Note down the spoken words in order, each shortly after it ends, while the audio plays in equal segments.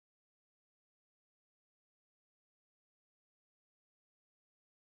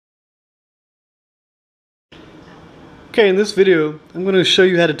Okay, in this video, I'm going to show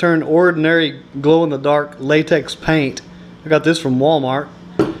you how to turn ordinary glow-in-the-dark latex paint. I got this from Walmart.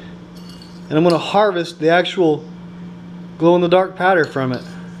 And I'm going to harvest the actual glow-in-the-dark powder from it.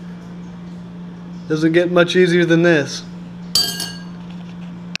 Doesn't get much easier than this.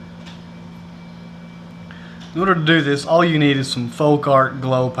 In order to do this, all you need is some folk art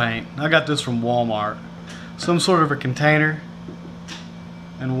glow paint. I got this from Walmart. Some sort of a container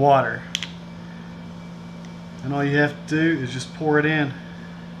and water. And all you have to do is just pour it in.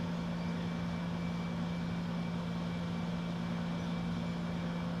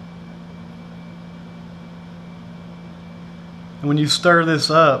 And when you stir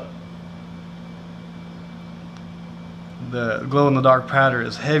this up, the glow-in-the-dark powder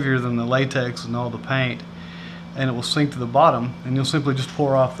is heavier than the latex and all the paint, and it will sink to the bottom, and you'll simply just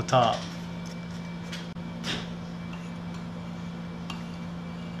pour off the top.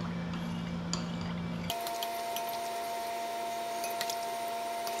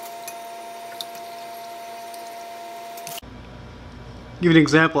 Give you an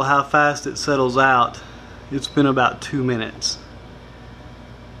example of how fast it settles out. It's been about 2 minutes.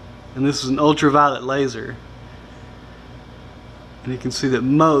 And this is an ultraviolet laser. And you can see that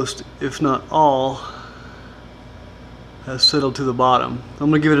most, if not all, has settled to the bottom. I'm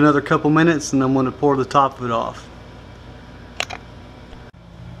going to give it another couple minutes and I'm going to pour the top of it off.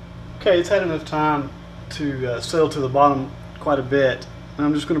 Okay, it's had enough time to settle to the bottom quite a bit. And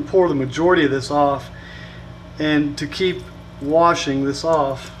I'm just going to pour the majority of this off. And to keep washing this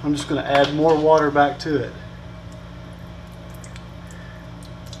off, I'm just going to add more water back to it.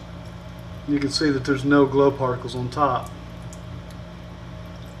 You can see that there's no glow particles on top.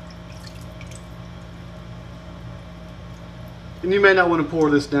 And you may not want to pour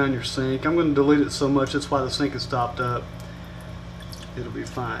this down your sink. I'm going to dilute it so much, that's why the sink is stopped up. It'll be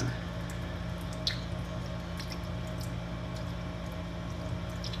fine.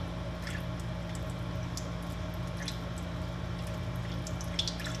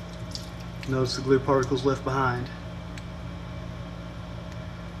 Notice the glue particles left behind.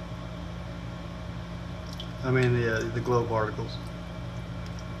 I mean the glow particles.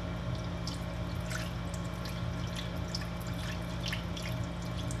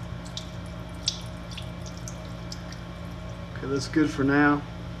 Okay, that's good for now.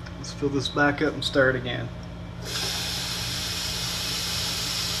 Let's fill this back up and stir it again.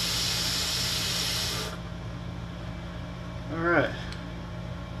 All right.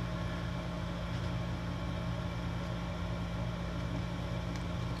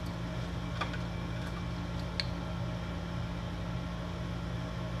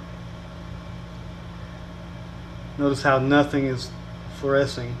 Notice how nothing is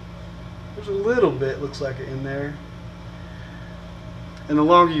fluorescing. There's a little bit, looks like it, in there. And the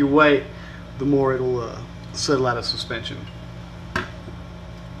longer you wait, the more it'll settle out of suspension.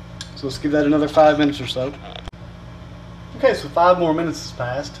 So let's give that another 5 minutes or so. Okay, so 5 more minutes has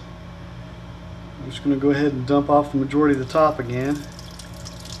passed. I'm just going to go ahead and dump off the majority of the top again,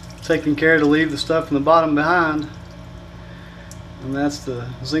 taking care to leave the stuff in the bottom behind. And that's the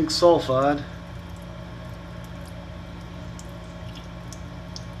zinc sulfide.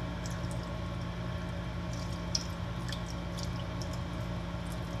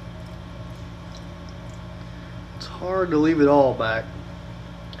 It's hard to leave it all back.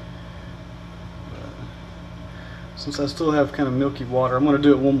 Since I still have kind of milky water, I'm going to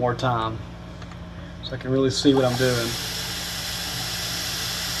do it one more time so I can really see what I'm doing.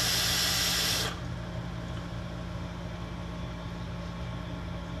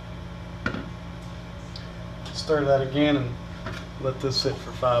 Stir that again and let this sit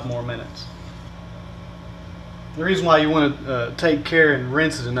for 5 more minutes. The reason why you want to take care and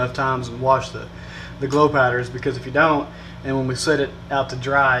rinse it enough times and wash the glow powder is because if you don't, and when we set it out to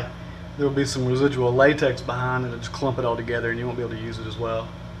dry, there will be some residual latex behind and it'll just clump it all together and you won't be able to use it as well.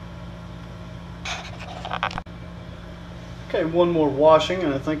 Okay, one more washing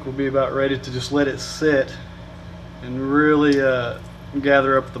and I think we'll be about ready to just let it sit and really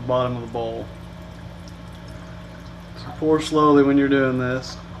gather up at the bottom of the bowl. So pour slowly when you're doing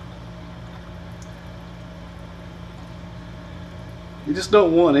this. You just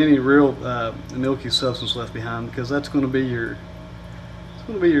don't want any real milky substance left behind because that's going to be your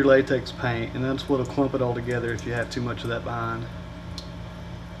latex paint, and that's what'll clump it all together if you have too much of that behind.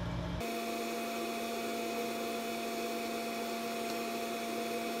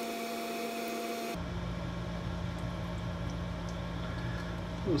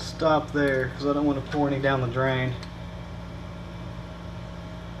 I'm going to stop there because I don't want to pour any down the drain.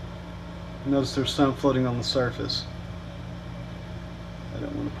 Notice there's some floating on the surface. I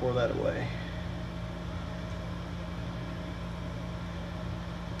don't want to pour that away.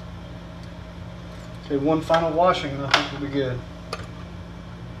 Okay, one final washing and I think we'll be good.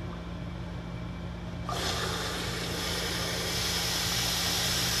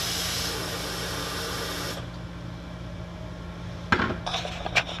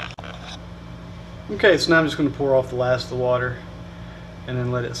 Okay, so now I'm just going to pour off the last of the water and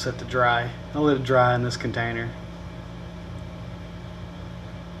then let it set to dry. I'll let it dry in this container.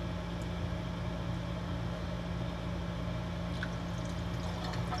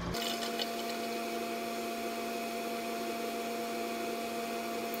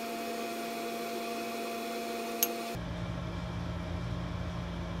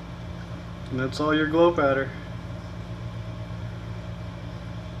 And that's all your glow powder.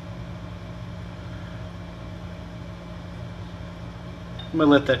 I'm going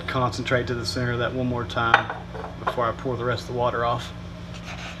to let that concentrate to the center of that one more time before I pour the rest of the water off.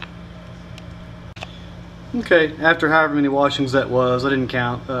 Okay, after however many washings that was, I didn't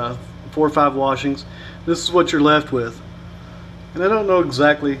count, 4 or 5 washings, this is what you're left with. And I don't know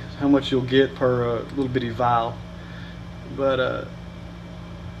exactly how much you'll get per little bitty vial, but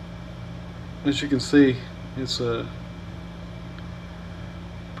as you can see, it's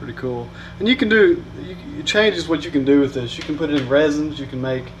pretty cool. And you can do, it changes what you can do with this. You can put it in resins, you can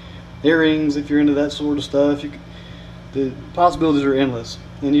make earrings if you're into that sort of stuff. The possibilities are endless.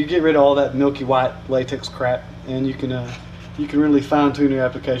 And you get rid of all that milky white latex crap, and you can really fine tune your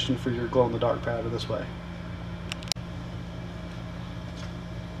application for your glow in the dark powder this way.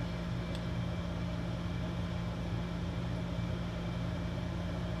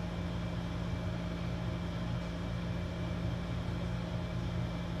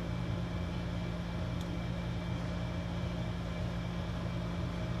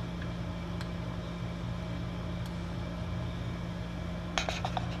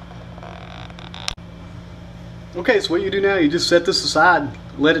 Okay, so what you do now, you just set this aside,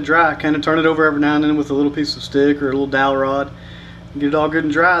 let it dry, kind of turn it over every now and then with a little piece of stick or a little dowel rod. Get it all good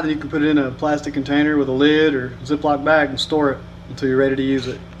and dry, then you can put it in a plastic container with a lid or Ziploc bag and store it until you're ready to use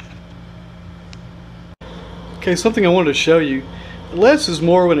it. Okay, something I wanted to show you. Less is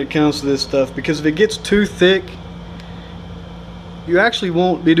more when it comes to this stuff, because if it gets too thick, you actually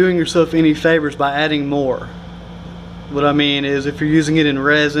won't be doing yourself any favors by adding more. What I mean is, if you're using it in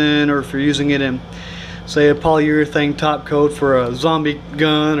resin, or if you're using it in, say, a polyurethane top coat for a zombie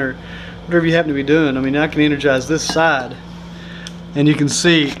gun or whatever you happen to be doing, I mean, I can energize this side and you can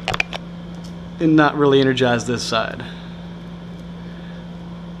see it not really energize this side.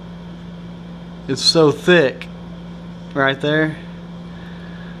 It's so thick right there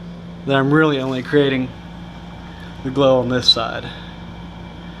that I'm really only creating the glow on this side.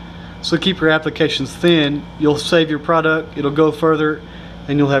 So keep your applications thin, you'll save your product, it'll go further,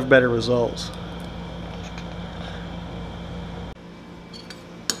 and you'll have better results.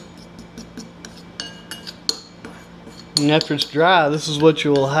 And after it's dry, this is what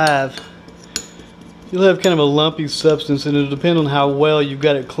you'll have. You'll have kind of a lumpy substance, and it'll depend on how well you've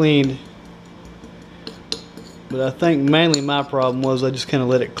got it cleaned. But I think mainly my problem was I just kind of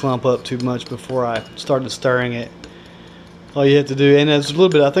let it clump up too much before I started stirring it. All you have to do, and there's a little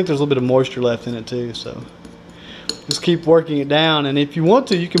bit, I think there's a little bit of moisture left in it too, so just keep working it down. And if you want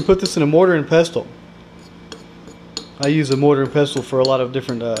to, you can put this in a mortar and pestle. I use a mortar and pestle for a lot of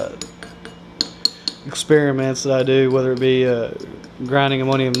different experiments that I do, whether it be grinding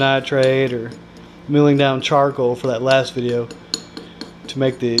ammonium nitrate or milling down charcoal for that last video to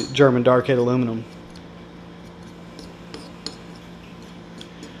make the German dark-head aluminum.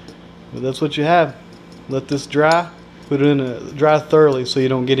 But that's what you have. Let this dry, put it in dry thoroughly so you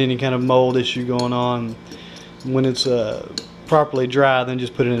don't get any kind of mold issue going on. When it's properly dry, then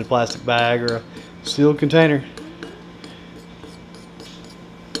just put it in a plastic bag or a sealed container.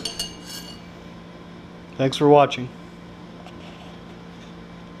 Thanks for watching.